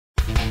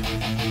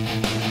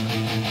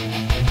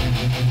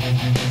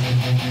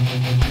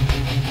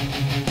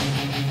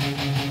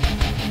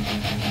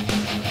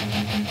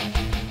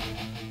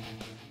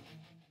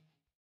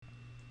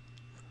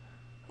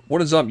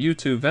What is up,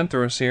 YouTube?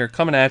 Venthros here,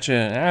 coming at you,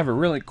 and I have a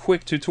really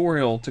quick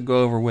tutorial to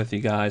go over with you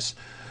guys.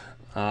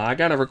 I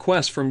got a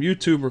request from a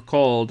YouTuber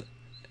called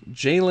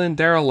Jalen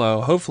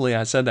Darlow. Hopefully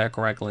I said that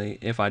correctly.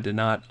 If I did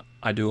not,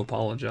 I do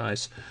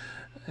apologize.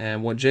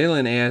 And what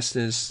Jalen asked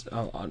is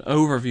an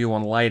overview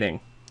on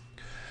lighting.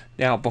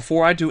 Now,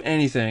 before I do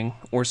anything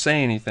or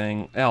say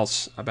anything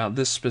else about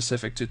this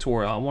specific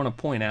tutorial, I want to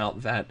point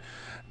out that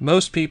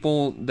most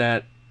people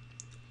that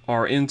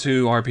are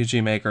into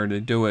RPG Maker to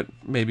do it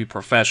maybe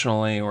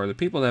professionally, or the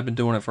people that have been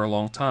doing it for a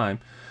long time,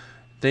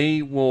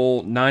 they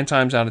will 9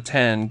 times out of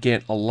 10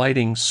 get a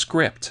lighting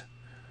script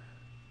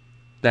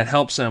that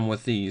helps them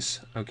with these,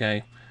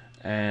 okay?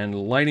 And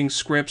lighting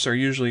scripts are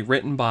usually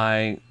written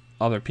by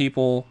other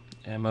people,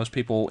 and most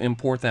people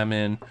import them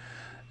in.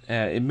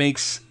 It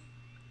makes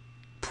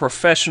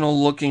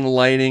professional looking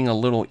lighting a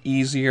little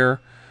easier,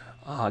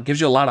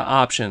 gives you a lot of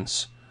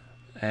options,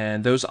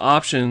 and those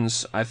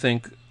options I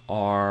think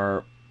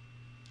are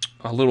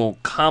a little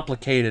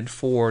complicated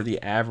for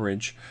the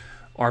average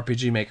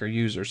RPG Maker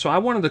user. So I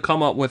wanted to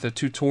come up with a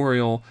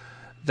tutorial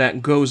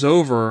that goes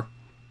over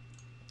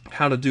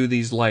how to do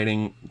these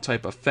lighting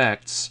type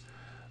effects,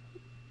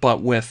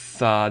 but with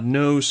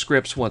no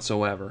scripts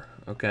whatsoever.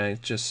 Okay,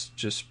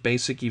 just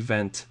basic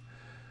eventing.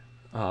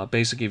 All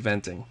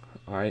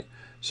right.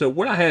 So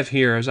what I have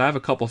here is I have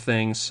a couple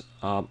things.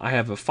 I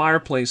have a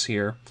fireplace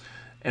here,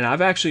 and I've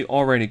actually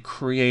already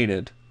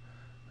created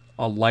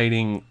a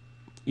lighting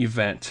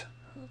event.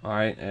 All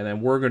right, and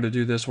then we're going to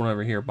do this one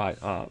over here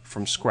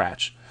from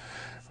scratch.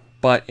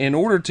 But in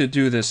order to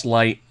do this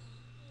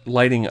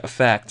lighting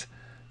effect,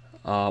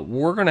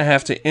 we're going to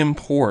have to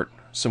import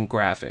some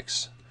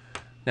graphics.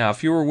 Now,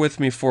 if you were with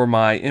me for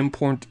my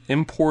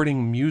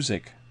importing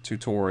music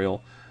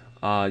tutorial,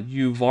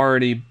 you've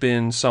already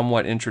been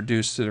somewhat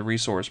introduced to the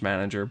resource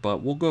manager,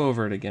 but we'll go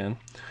over it again.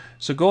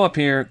 So go up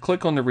here,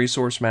 click on the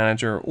resource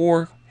manager,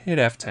 or hit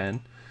F10.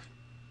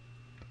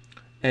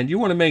 And you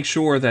want to make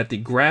sure that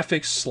the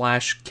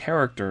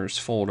graphics/characters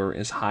folder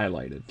is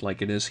highlighted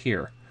like it is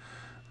here.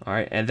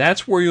 Alright, and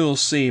that's where you'll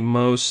see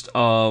most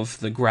of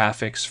the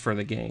graphics for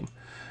the game.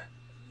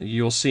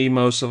 You'll see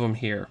most of them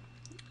here.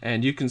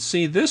 And you can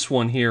see this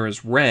one here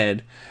is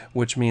red,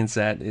 which means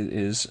that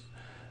it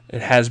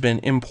has been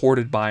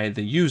imported by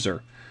the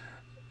user.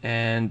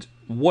 And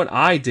what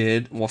I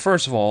did, well,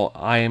 first of all,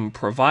 I am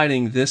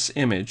providing this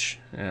image,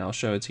 and I'll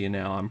show it to you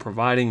now. I'm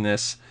providing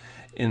this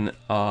in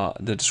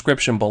the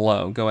description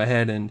below. Go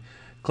ahead and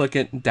click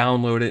it,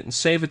 download it, and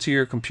save it to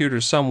your computer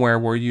somewhere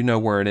where you know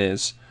where it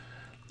is.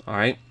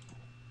 Alright,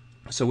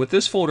 so with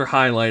this folder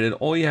highlighted,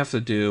 all you have to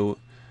do,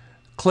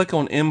 click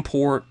on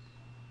import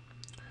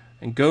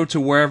and go to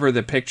wherever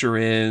the picture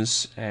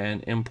is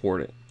and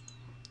import it.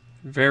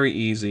 Very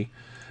easy.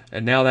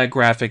 And now that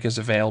graphic is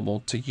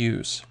available to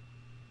use.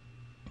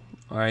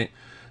 Alright,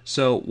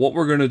 so what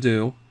we're going to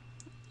do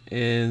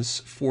is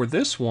for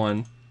this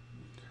one,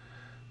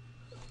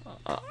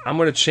 I'm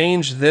going to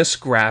change this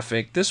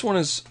graphic. This one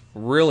is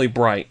really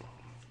bright.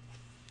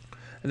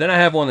 And then I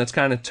have one that's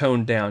kind of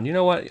toned down. You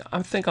know what?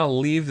 I think I'll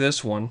leave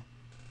this one,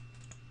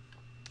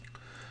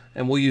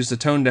 and we'll use the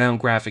toned down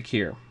graphic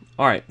here.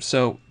 Alright,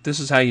 so this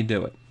is how you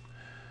do it.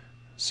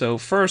 So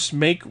first,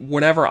 make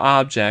whatever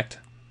object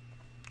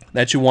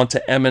that you want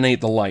to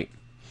emanate the light.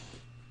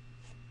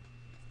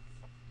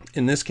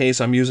 In this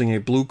case, I'm using a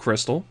blue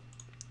crystal.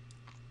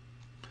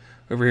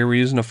 Over here, we're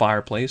using a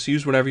fireplace.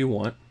 Use whatever you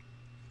want.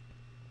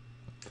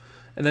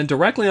 And then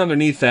directly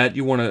underneath that,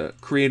 you want to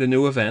create a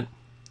new event.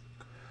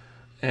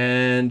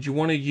 And you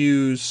want to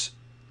use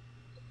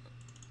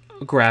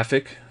a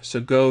graphic.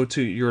 So go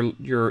to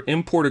your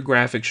imported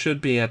graphic should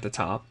be at the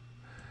top.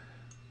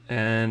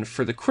 And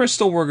for the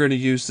crystal, we're going to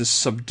use this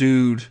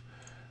subdued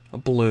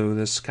blue,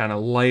 this kind of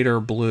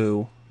lighter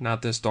blue,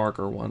 not this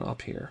darker one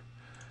up here.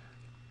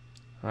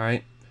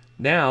 Alright,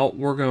 now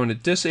we're going to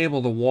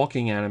disable the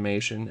walking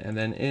animation and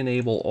then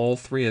enable all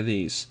 3 of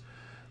these.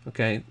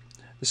 Okay,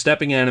 the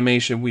stepping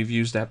animation, we've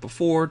used that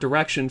before.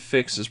 Direction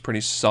fix is pretty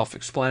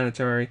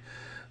self-explanatory.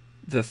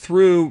 The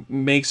through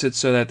makes it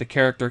so that the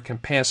character can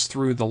pass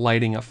through the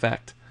lighting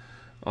effect.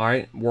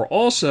 Alright, we're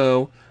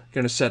also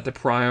going to set the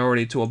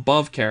priority to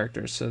above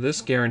characters. So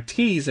this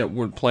guarantees that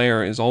the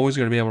player is always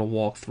going to be able to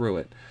walk through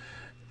it.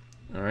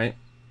 Alright.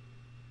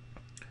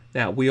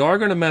 Now, we are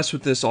going to mess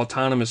with this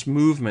autonomous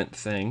movement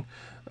thing.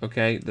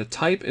 Okay, the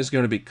type is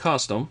going to be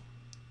custom.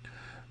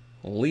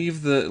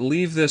 Leave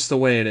this the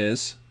way it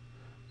is.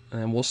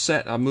 And we'll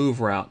set a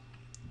move route.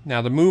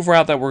 Now, the move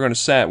route that we're going to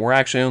set, we're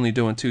actually only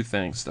doing 2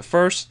 things. The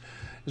first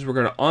is we're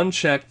going to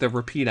uncheck the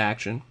repeat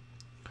action.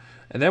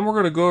 And then we're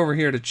going to go over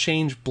here to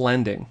change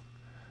blending.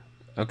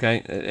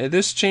 Okay,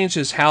 this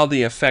changes how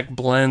the effect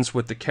blends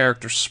with the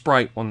character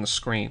sprite on the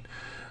screen.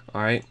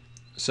 Alright,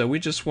 so we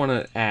just want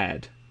to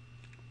add.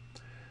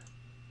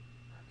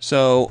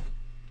 So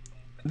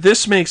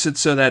this makes it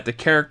so that the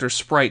character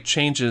sprite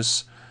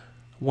changes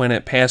when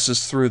it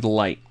passes through the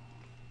light.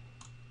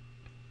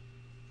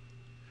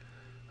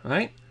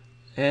 Alright,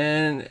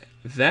 and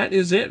that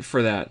is it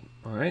for that.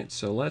 Alright,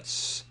 so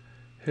let's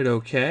hit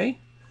OK.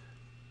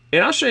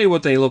 And I'll show you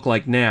what they look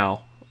like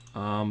now.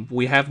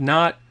 We have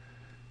not...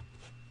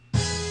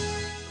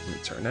 Let me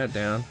turn that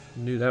down.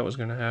 Knew that was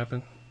going to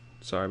happen.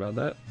 Sorry about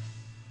that.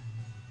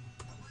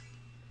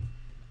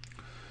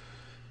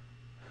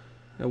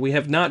 Now, we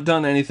have not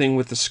done anything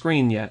with the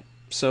screen yet.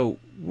 So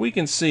we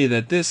can see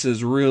that this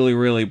is really,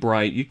 really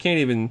bright. You can't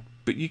even...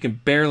 But you can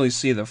barely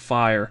see the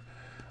fire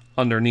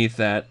underneath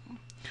that.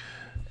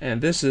 And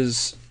this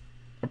is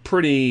a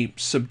pretty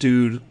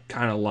subdued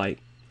kind of light.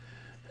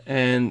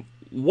 And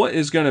what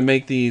is going to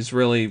make these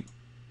really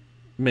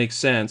make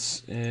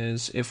sense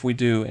is if we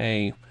do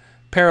a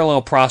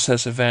parallel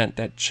process event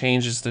that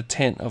changes the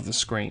tint of the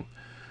screen.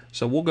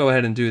 So we'll go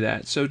ahead and do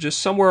that. So just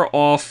somewhere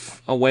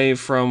off, away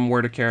from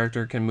where the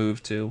character can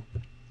move to.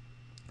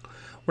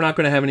 We're not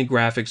going to have any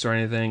graphics or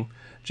anything.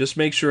 Just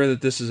make sure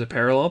that this is a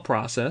parallel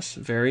process.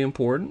 Very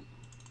important.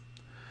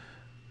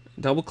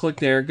 Double click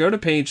there. Go to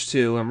page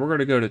 2, and we're going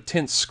to go to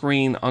Tint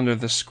Screen under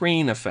the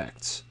Screen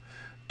Effects.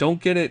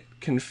 Don't get it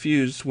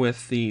confused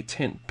with the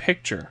Tint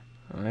Picture.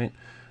 All right,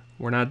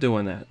 we're not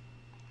doing that.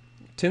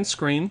 Tint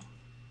Screen.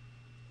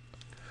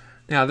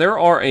 Now there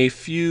are a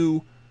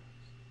few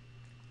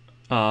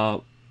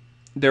presets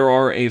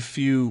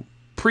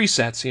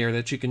here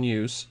that you can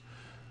use.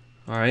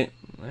 All right,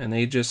 and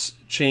they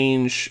just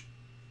change.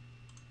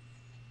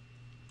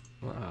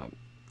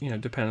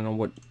 Depending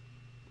on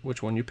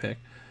which one you pick.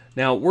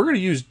 Now we're going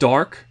to use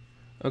dark,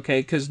 okay,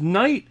 because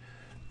night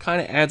kind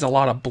of adds a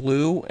lot of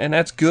blue, and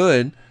that's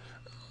good.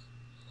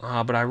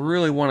 But I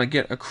really want to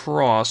get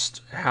across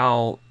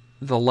how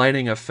the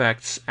lighting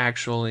effects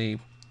actually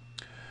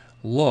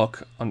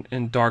look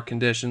in dark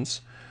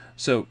conditions.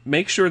 So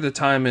make sure the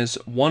time is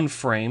 1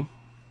 frame,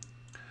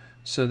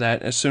 so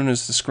that as soon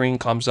as the screen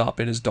comes up,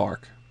 it is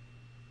dark.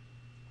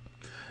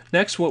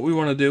 Next, what we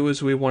want to do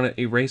is we want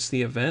to erase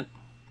the event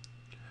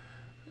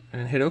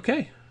and hit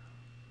OK.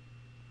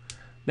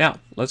 Now,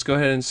 let's go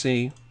ahead and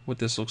see what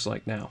this looks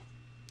like now.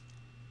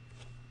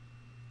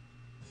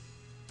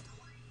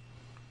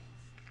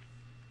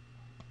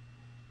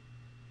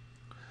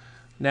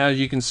 Now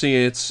you can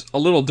see it's a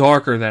little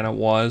darker than it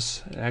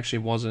was. It actually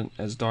wasn't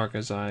as dark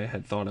as I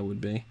had thought it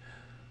would be.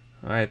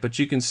 Alright, but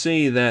you can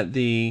see that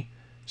the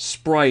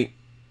sprite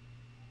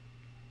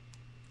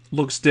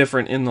looks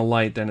different in the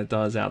light than it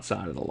does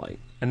outside of the light.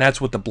 And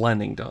that's what the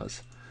blending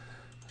does.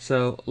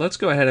 So let's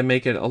go ahead and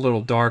make it a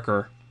little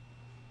darker.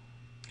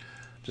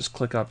 Just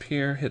click up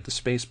here, hit the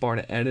space bar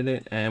to edit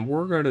it, and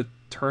we're going to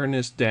turn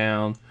this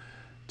down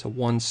to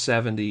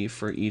 170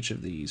 for each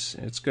of these.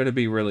 It's going to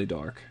be really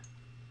dark.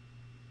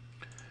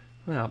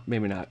 Well,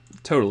 maybe not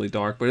totally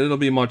dark, but it'll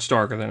be much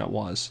darker than it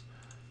was.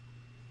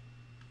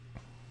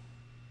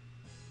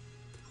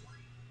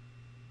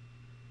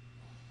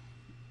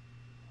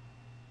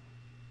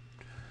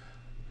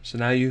 So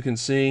now you can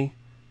see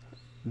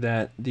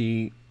that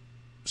the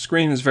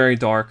screen is very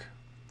dark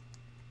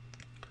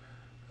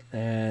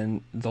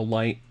and the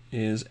light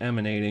is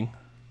emanating.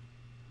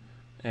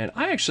 And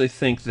I actually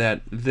think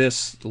that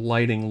this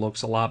lighting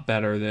looks a lot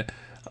better.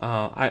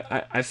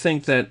 I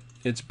think that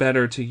it's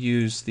better to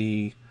use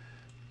the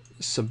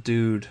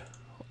subdued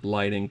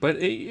lighting, but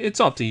it's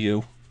up to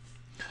you.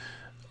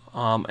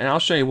 And I'll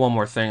show you one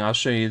more thing. I'll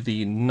show you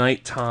the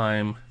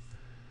nighttime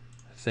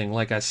thing.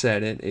 Like I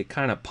said, it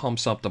kind of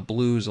pumps up the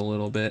blues a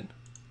little bit,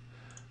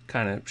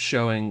 kind of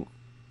showing,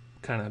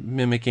 kind of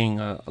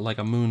mimicking like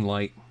a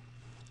moonlight.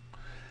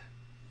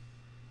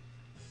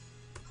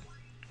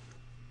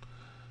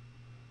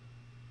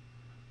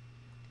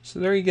 So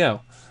there you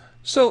go.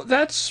 So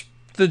that's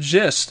the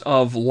gist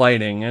of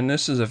lighting, and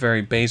this is a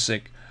very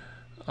basic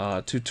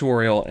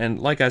tutorial. And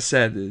like I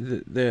said,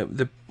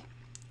 the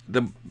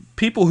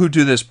people who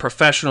do this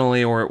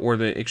professionally, or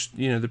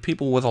the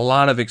people with a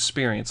lot of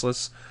experience,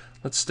 let's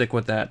stick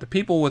with that. The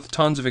people with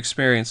tons of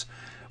experience,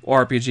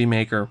 RPG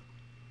Maker,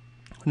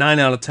 9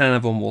 out of 10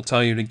 of them will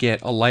tell you to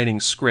get a lighting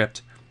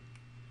script.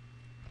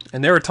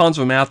 And there are tons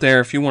of them out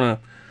there. If you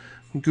want to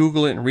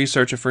Google it and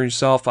research it for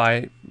yourself,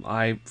 I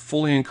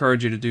fully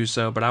encourage you to do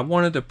so. But I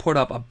wanted to put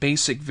up a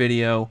basic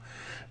video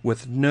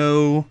with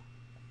no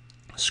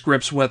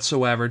scripts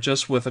whatsoever,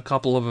 just with a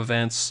couple of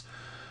events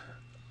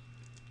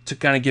to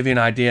kind of give you an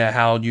idea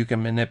how you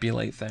can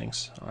manipulate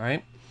things. All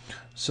right.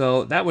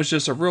 So that was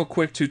just a real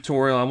quick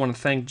tutorial. I want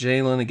to thank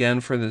Jalen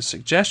again for the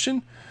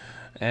suggestion.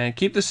 And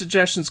keep the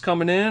suggestions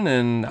coming in,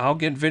 and I'll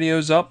get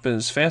videos up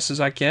as fast as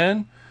I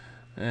can.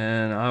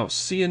 And I'll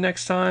see you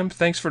next time.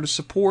 Thanks for the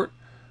support.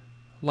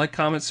 Like,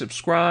 comment,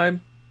 subscribe.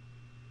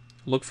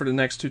 Look for the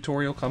next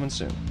tutorial coming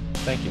soon.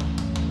 Thank you.